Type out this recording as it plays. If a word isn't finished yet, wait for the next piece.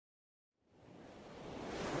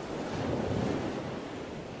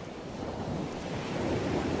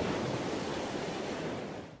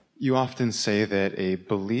You often say that a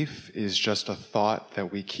belief is just a thought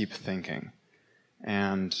that we keep thinking.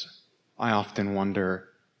 And I often wonder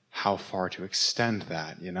how far to extend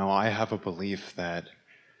that. I have a belief that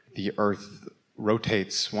the Earth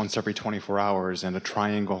rotates once every 24 hours and a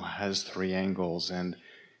triangle has 3 angles and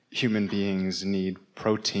human beings need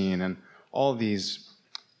protein and all these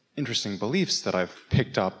interesting beliefs that I've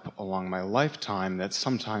picked up along my lifetime that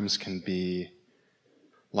sometimes can be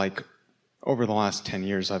like, over the last 10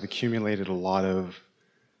 years, I've accumulated a lot of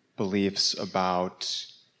beliefs about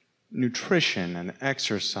nutrition and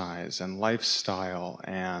exercise and lifestyle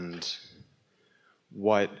and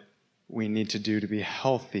what we need to do to be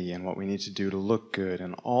healthy and what we need to do to look good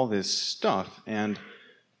and all this stuff. And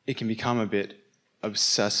it can become a bit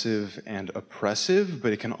obsessive and oppressive,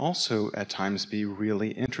 but it can also at times be really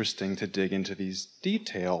interesting to dig into these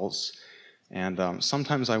details. And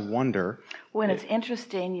sometimes I wonder... When it's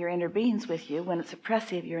interesting, your inner being's with you. When it's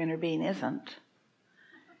oppressive, your inner being isn't.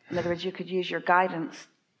 In other words, you could use your guidance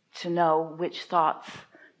to know which thoughts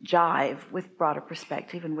jive with broader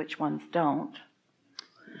perspective and which ones don't.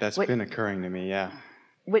 That's been occurring to me, yeah.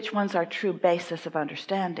 Which ones are true basis of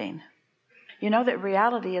understanding. You know that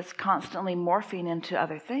reality is constantly morphing into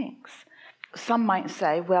other things. Some might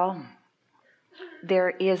say, well, there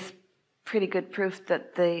is pretty good proof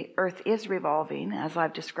that the Earth is revolving, as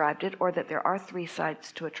I've described it, or that there are 3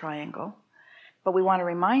 sides to a triangle. But we want to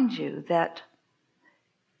remind you that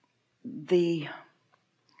the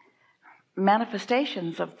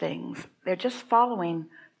manifestations of things, they're just following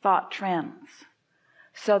thought trends.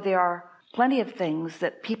 So there are plenty of things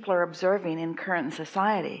that people are observing in current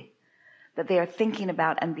society that they are thinking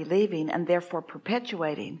about and believing and therefore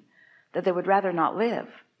perpetuating, that they would rather not live.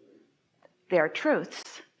 They are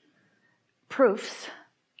truths, proofs,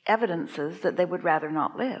 evidences that they would rather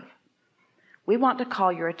not live. We want to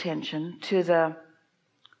call your attention to the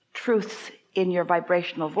truths in your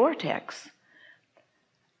vibrational vortex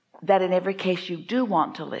that in every case you do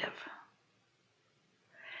want to live,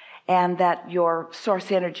 and that your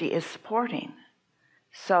source energy is supporting.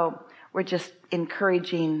 So we're just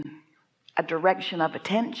encouraging a direction of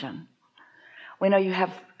attention. We know you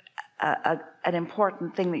have an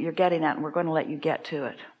important thing that you're getting at, and we're going to let you get to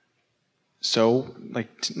it. So,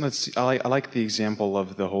 I like the example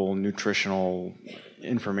of the whole nutritional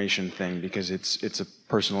information thing because it's a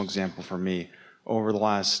personal example for me. Over the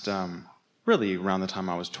last, really around the time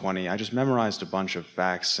I was 20, I just memorized a bunch of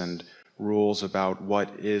facts and rules about what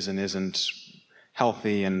is and isn't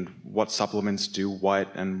healthy and what supplements do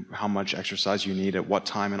what and how much exercise you need at what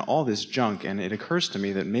time and all this junk. And it occurs to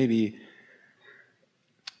me that maybe,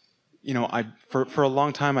 for a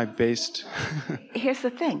long time I based... Here's the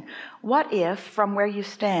thing. What if, from where you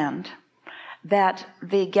stand, that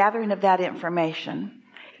the gathering of that information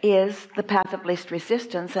is the path of least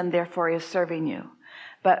resistance and therefore is serving you?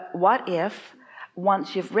 But what if,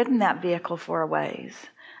 once you've ridden that vehicle for a ways,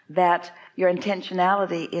 that your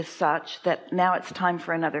intentionality is such that now it's time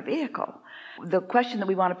for another vehicle? The question that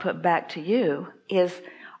we want to put back to you is,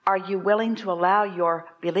 are you willing to allow your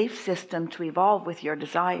belief system to evolve with your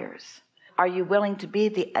desires? Are you willing to be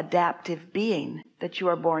the adaptive being that you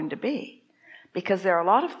are born to be? Because there are a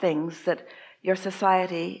lot of things that your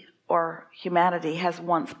society or humanity has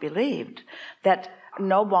once believed that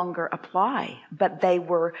no longer apply, but they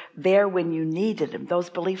were there when you needed them. Those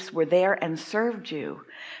beliefs were there and served you,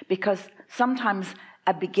 because sometimes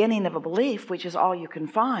a beginning of a belief, which is all you can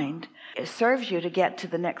find, it serves you to get to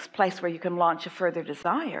the next place where you can launch a further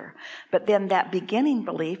desire. But then that beginning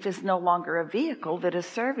belief is no longer a vehicle that is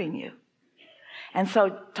serving you. And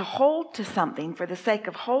so to hold to something for the sake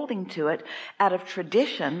of holding to it out of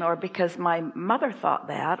tradition, or because my mother thought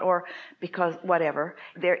that, or because whatever,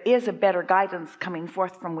 there is a better guidance coming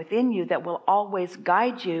forth from within you that will always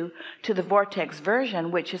guide you to the vortex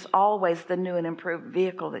version, which is always the new and improved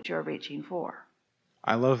vehicle that you're reaching for.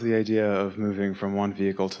 I love the idea of moving from one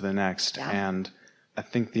vehicle to the next. Yeah. And I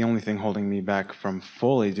think the only thing holding me back from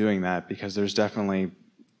fully doing that, because there's definitely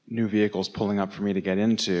new vehicles pulling up for me to get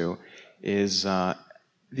into, is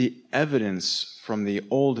the evidence from the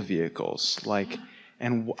old vehicles.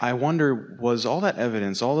 And I wonder, was all that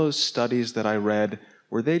evidence, all those studies that I read,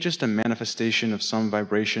 were they just a manifestation of some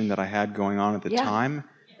vibration that I had going on at the time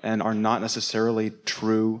and are not necessarily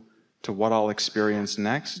true to what I'll experience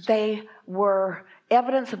next? They were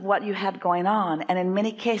evidence of what you had going on, and in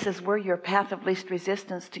many cases were your path of least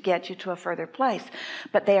resistance to get you to a further place.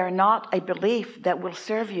 But they are not a belief that will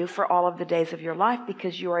serve you for all of the days of your life,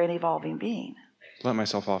 because you are an evolving being. Let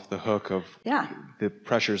myself off the hook of the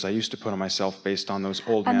pressures I used to put on myself based on those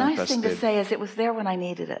old manifested. A nice thing to say is it was there when I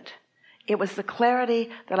needed it. It was the clarity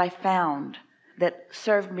that I found that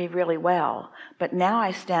served me really well, but now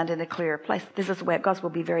I stand in a clearer place. This is the way it goes. We'll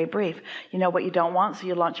be very brief. You know what you don't want, so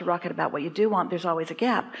you launch a rocket about what you do want. There's always a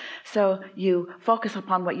gap. So you focus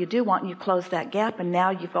upon what you do want, and you close that gap, and now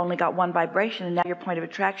you've only got one vibration, and now your point of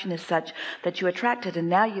attraction is such that you attract it, and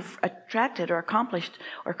now you've attracted or accomplished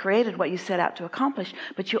or created what you set out to accomplish,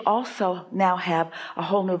 but you also now have a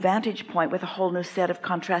whole new vantage point with a whole new set of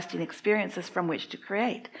contrasting experiences from which to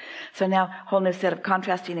create. So now a whole new set of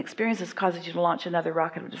contrasting experiences causes you to launch another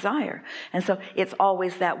rocket of desire. And so it's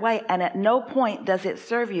always that way, and at no point does it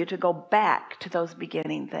serve you to go back to those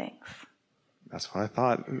beginning things. That's what I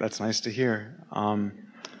thought. That's nice to hear.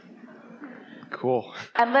 Cool.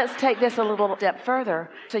 And let's take this a little step further.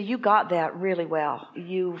 So you got that really well.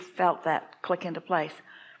 You felt that click into place.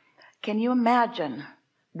 Can you imagine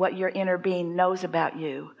what your inner being knows about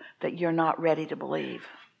you that you're not ready to believe?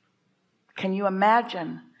 Can you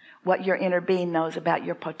imagine what your inner being knows about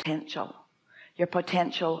your potential? Your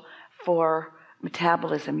potential for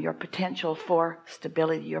metabolism, your potential for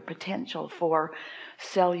stability, your potential for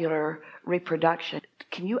cellular reproduction.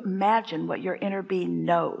 Can you imagine what your inner being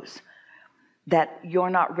knows that you're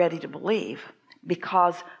not ready to believe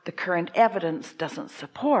because the current evidence doesn't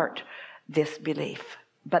support this belief,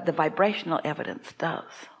 but the vibrational evidence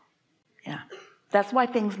does? Yeah. That's why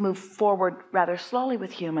things move forward rather slowly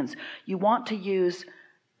with humans. You want to use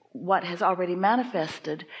what has already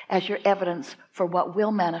manifested as your evidence for what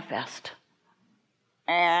will manifest.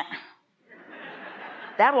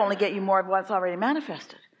 That'll only get you more of what's already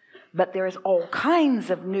manifested. But there is all kinds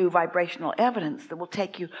of new vibrational evidence that will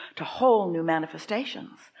take you to whole new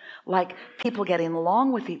manifestations, like people getting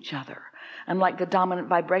along with each other, and like the dominant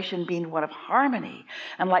vibration being one of harmony,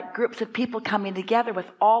 and like groups of people coming together with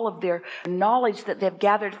all of their knowledge that they've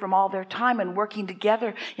gathered from all their time and working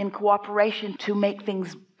together in cooperation to make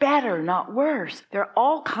things better, not worse. There are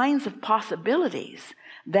all kinds of possibilities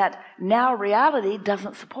that now reality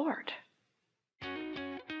doesn't support.